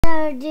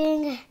are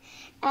doing.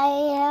 I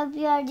hope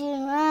you are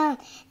doing well.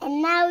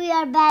 And now we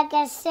are back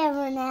at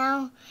server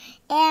now.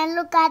 And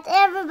look at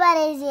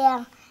everybody's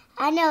here.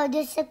 I know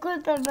this is a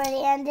creeper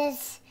buddy, and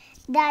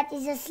that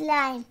is a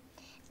slime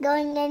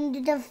going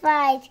into the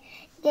fight.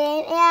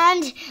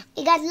 And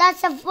we got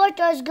lots of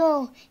photos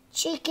go,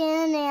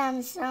 chicken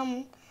and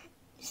some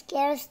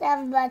scary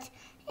stuff. But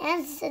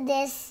answer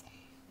this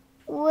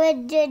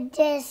with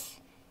this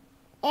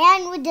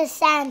and with the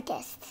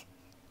scientist.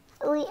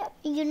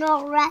 You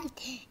know, right?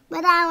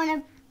 But I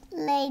want to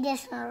play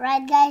this one,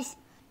 right, guys?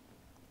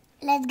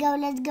 Let's go,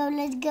 let's go,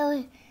 let's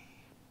go.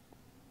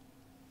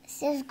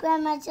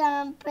 Subscribe my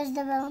channel, press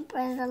the bell, and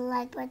press the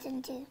like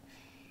button too.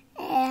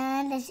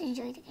 And let's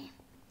enjoy the game.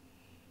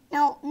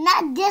 No,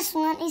 not this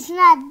one. It's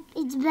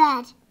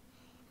bad.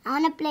 I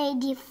want to play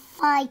the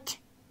fight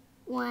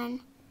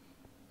one.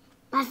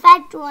 My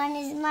fight one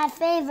is my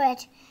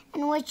favorite.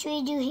 And what should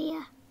we do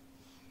here?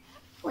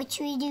 What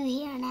should we do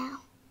here now?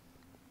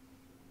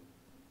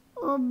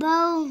 Or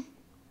bow,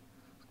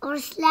 or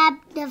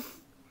slap the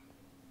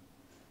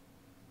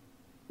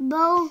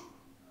bow,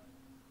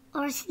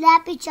 or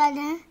slap each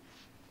other,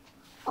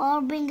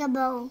 or bring a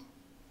bow.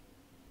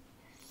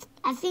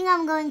 I think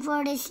I'm going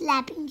for the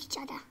slapping each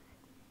other.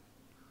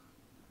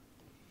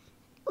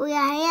 We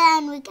are here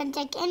and we can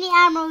take any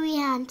armor we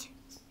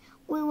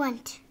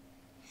want.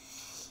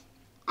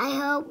 I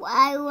hope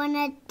I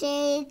wanna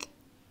take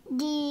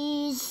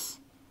this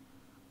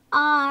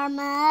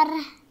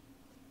armor.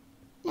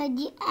 No,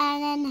 the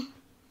iron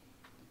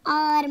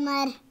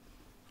armor.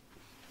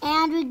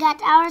 And we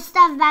got our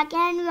stuff back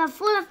and we are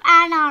full of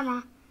iron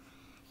armor.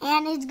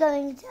 And it's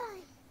going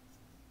time.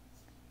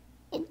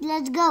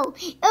 Let's go.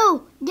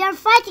 Oh, they're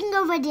fighting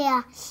over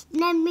there.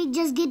 Let me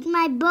just get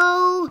my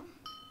bow.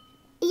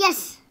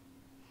 Yes.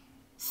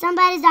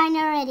 Somebody's dying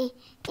already.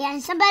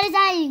 And somebody's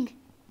dying.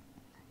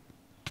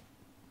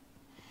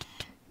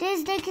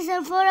 This deck is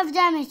full of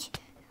damage.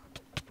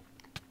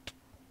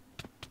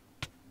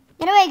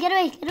 Get away, get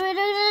away, get away, get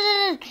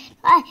away.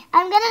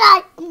 I'm gonna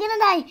die. I'm gonna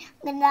die.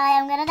 I'm gonna die.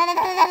 I'm gonna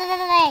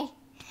die.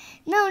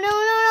 No, no, no,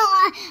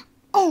 no.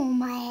 Oh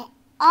my.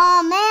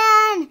 Oh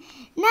man.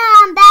 Now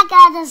I'm back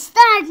at the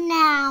start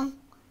now.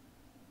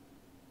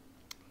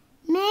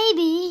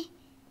 Maybe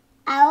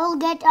I will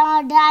get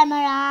our diamond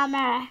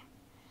armor.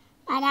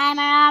 My diamond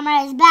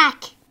armor is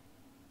back.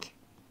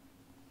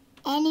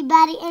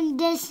 Anybody in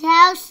this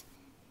house?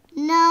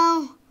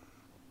 No,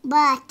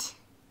 but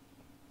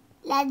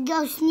let's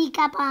go sneak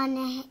up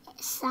on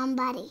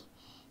somebody.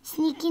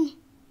 Sneaky.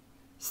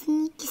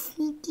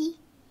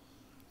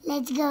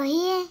 Let's go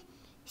here.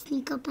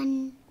 Sneak up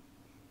on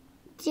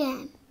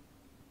them.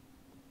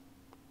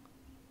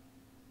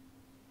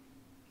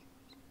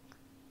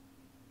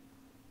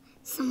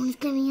 Someone's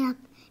coming up.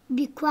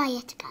 Be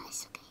quiet,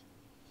 guys, okay?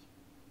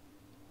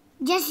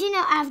 Just,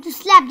 I have to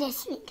slap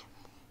this thing.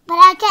 But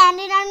I can't,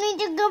 and I need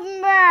to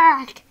go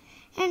back.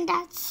 And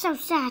that's so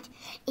sad.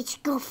 It's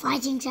go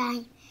fighting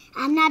time.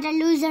 I'm not a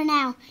loser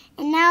now.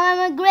 And now I'm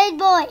a great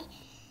boy.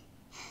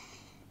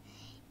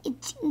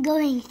 It's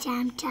going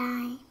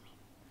time.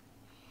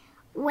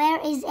 Where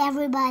is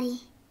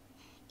everybody?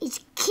 It's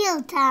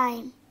kill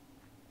time.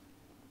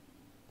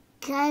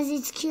 'Cause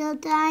it's kill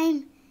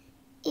time,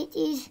 it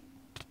is...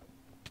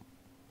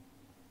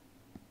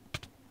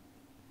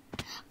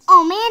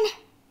 Oh, man.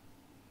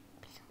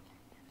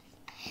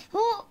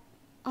 Oh,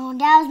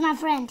 that was my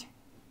friend.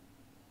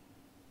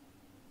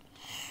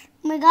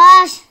 Oh my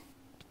gosh.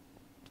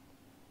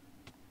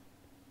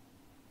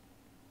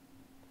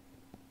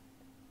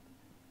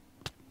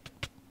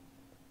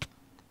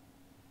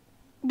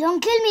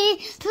 Don't kill me.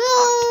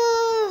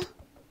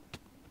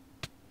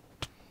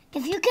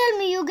 If you kill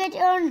me, you get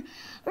your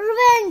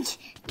revenge.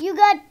 You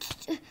got...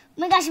 Oh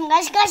my gosh,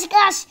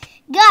 gosh.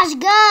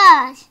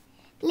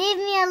 Leave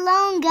me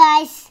alone,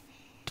 guys.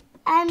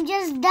 I'm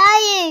just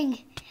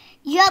dying.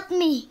 Help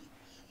me.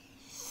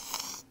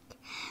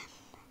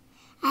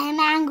 I am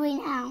angry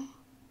now.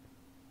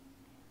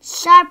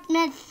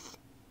 Sharpness.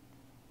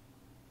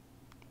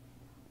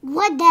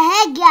 What the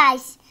heck,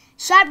 guys?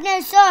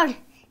 Sharpness sword.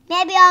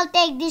 Maybe I'll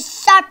take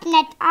this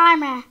sharpness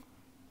armor.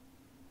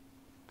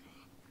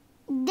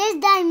 This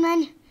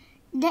diamond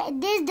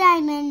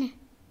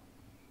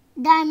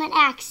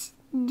axe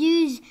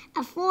does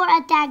a 4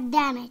 attack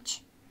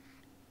damage.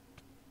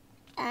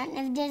 And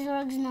if this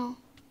works, no.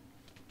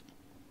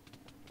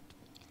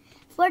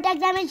 4 attack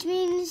damage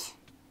means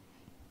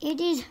it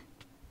is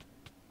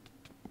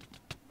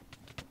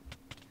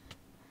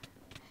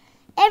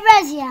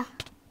Evrazia.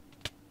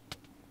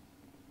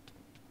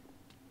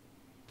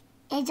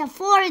 It's a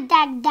 4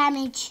 attack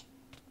damage.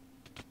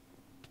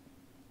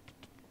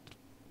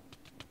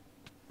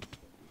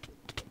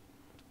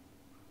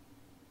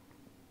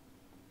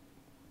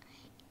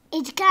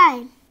 It's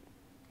kind.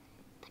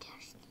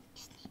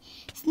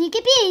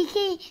 Sneaky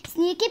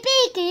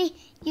peeky.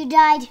 You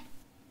died.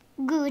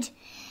 Good.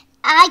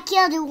 I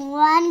killed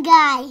one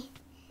guy.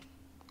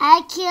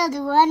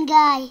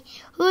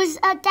 Whose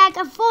attack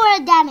of 4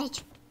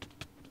 damage.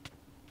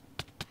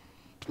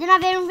 They're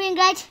not very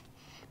right?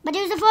 But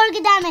it was a 4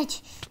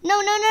 damage. No,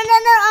 no, no, no,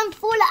 no. I'm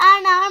full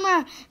iron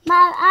armor.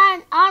 My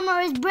iron armor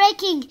is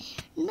breaking.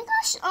 Oh my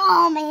gosh.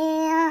 Oh,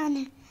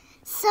 man.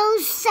 So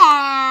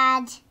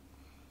sad.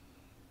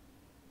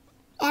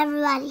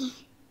 Everybody,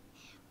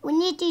 we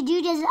need to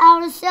do this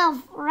ourselves,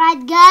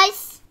 right,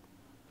 guys?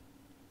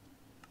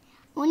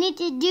 We need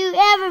to do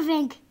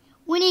everything.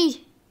 We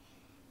need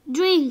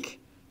drink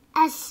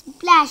a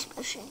splash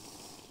potion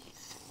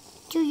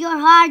to your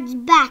heart's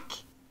back.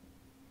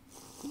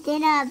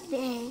 Then a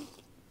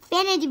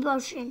vanity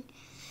potion.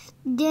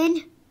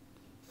 Then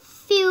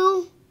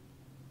few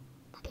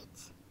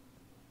buckets.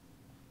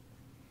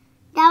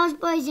 That was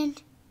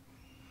poisoned.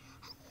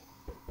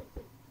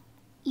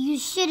 You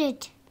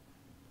shouldn't.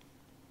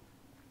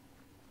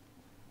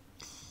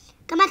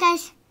 Come on,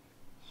 guys.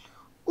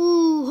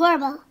 Ooh,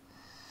 horrible.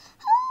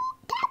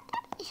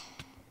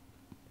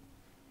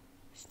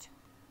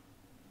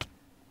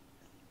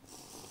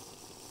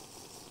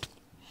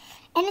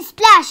 And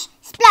splash,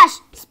 splash,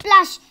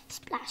 splash,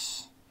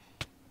 splash.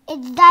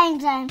 It's dying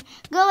time.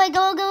 Go away,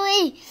 go away, go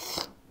away.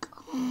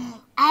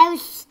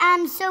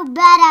 I'm so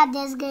bad at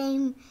this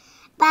game,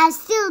 but I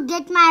still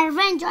get my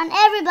revenge on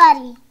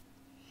everybody.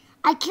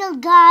 I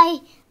killed guy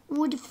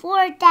with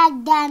 4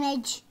 attack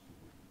damage.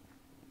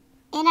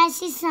 And I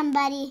see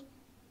somebody.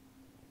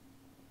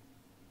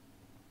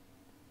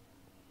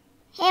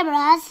 Hey,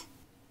 bros.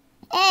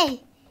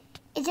 Hey,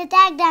 it's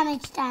attack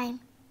damage time.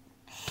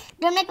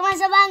 Don't make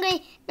myself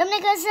angry. Don't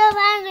make myself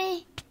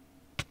angry.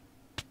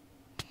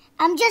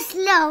 I'm just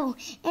slow,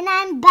 and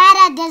I'm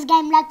bad at this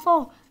game like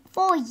for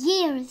 4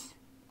 years.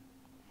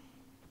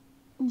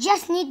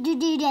 Just need to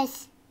do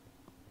this.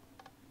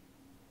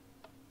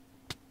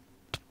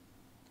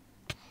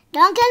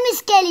 Don't kill me,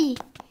 Skelly.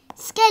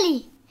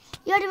 Skelly,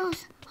 you're the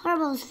most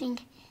horrible thing.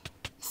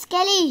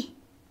 Skelly.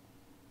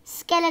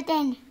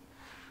 Skeleton.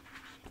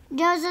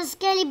 There's a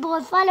skelly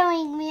boy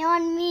following me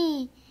on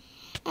me.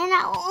 And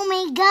oh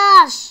my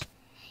gosh.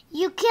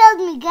 You killed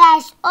me,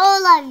 guys.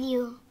 All of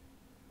you.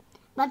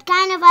 But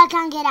kind of I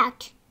can't get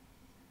out.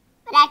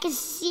 But I can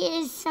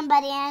see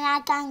somebody and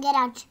I can't get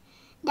out.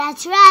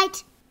 That's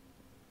right.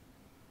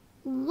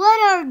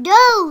 What are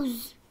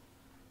those?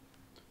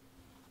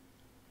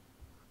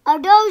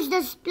 Are those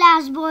the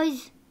Splash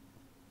Boys?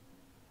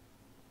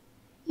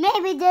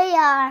 Maybe they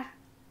are.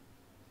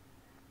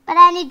 But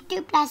I need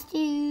 2 plus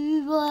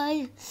 2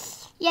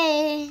 boys.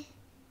 Yay.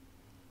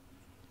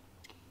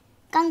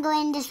 Can't go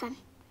in this one.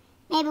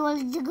 Maybe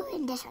we'll go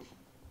in this one.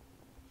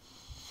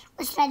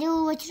 What should I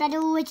do? What should I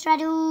do? What should I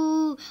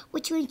do?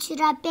 Which one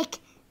should I pick?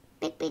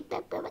 Pick.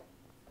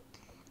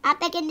 I'm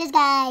picking this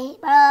guy,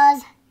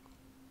 bros.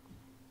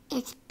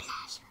 It's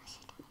Splash.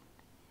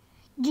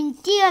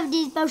 Drink 2 of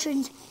these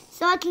potions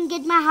so I can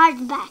get my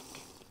heart back.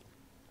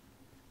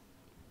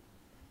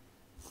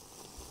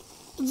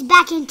 It's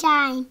back in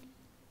time.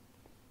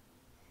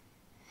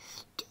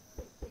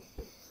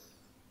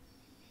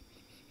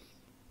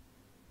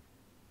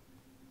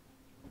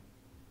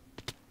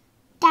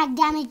 Attack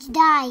damage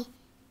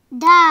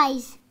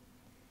dies.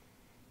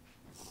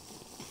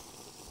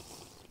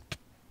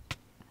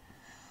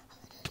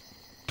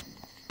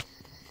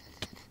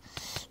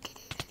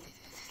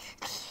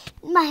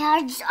 My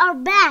hearts are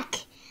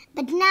back,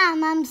 but now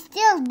I'm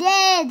still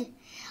dead.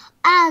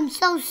 I'm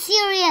so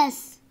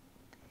serious.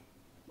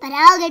 But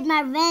I'll get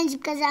my revenge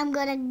because I'm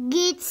gonna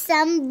get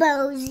some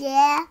bows,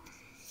 yeah?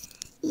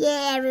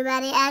 Yeah,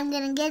 everybody, I'm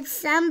gonna get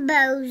some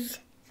bows.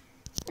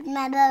 But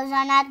my bows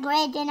are not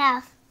great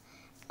enough.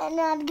 They're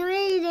not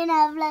great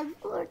enough, like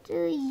for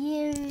 2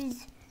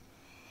 years.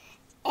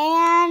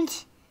 And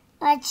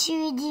what should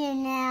we do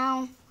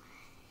now?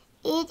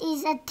 It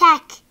is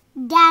attack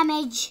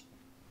damage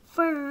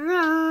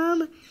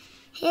from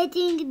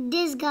hitting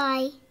this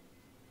guy.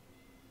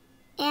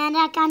 And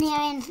I can't hear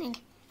anything.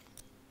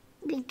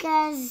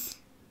 Because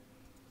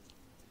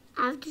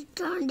I have to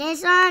turn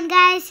this on,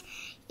 guys.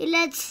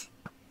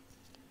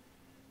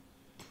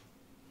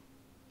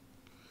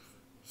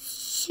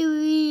 Should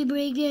we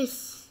break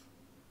this?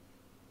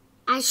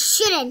 I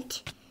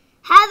shouldn't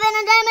have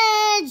any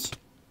damage.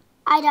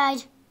 I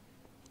died.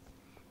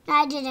 No,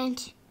 I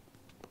didn't.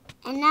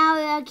 And now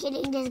we are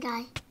killing this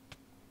guy.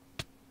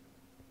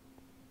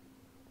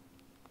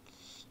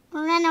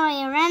 Run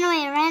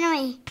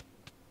away.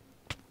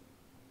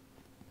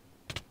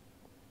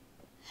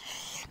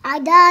 I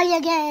die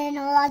again,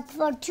 like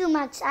for 2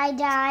 months I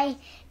die,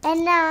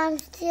 and now I'm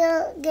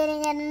still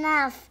getting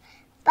enough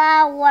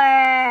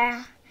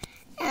power.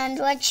 And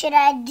what should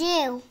I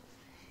do?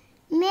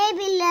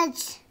 Maybe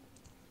let's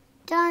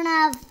turn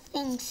off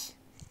things.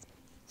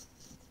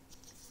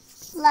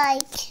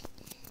 Like,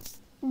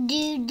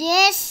 do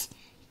this?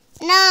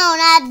 No,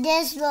 not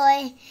this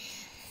boy.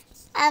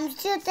 I'm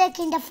still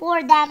taking the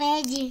 4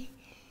 damage,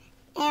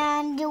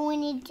 and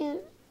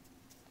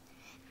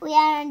we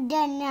are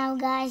done now,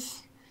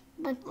 guys.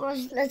 But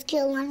first, let's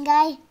kill one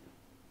guy.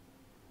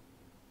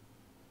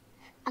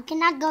 I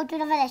cannot go to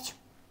the village.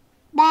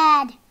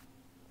 Bad.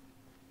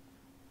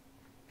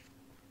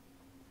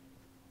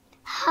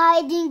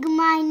 Hiding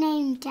my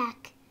name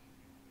tag.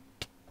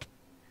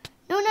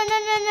 No.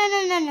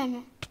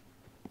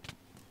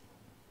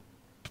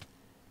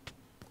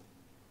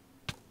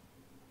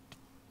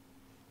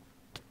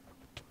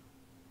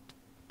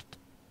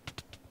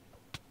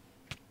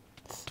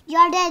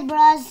 You're dead,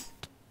 bros.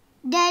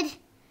 Dead.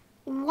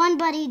 One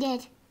buddy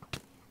dead.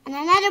 And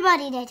another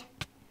buddy dead.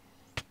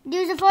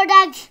 Use the 4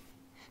 dogs.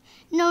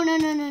 No.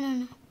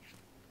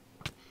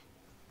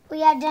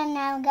 We are done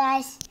now,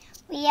 guys.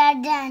 We are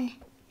done.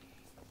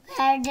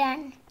 We are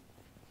done.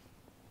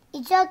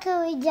 It's okay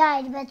we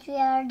died, but we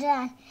are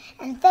done.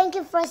 And thank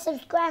you for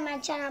subscribing my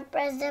channel.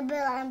 Press the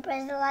bell and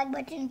press the like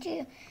button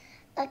too.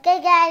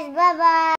 Okay, guys. Bye-bye.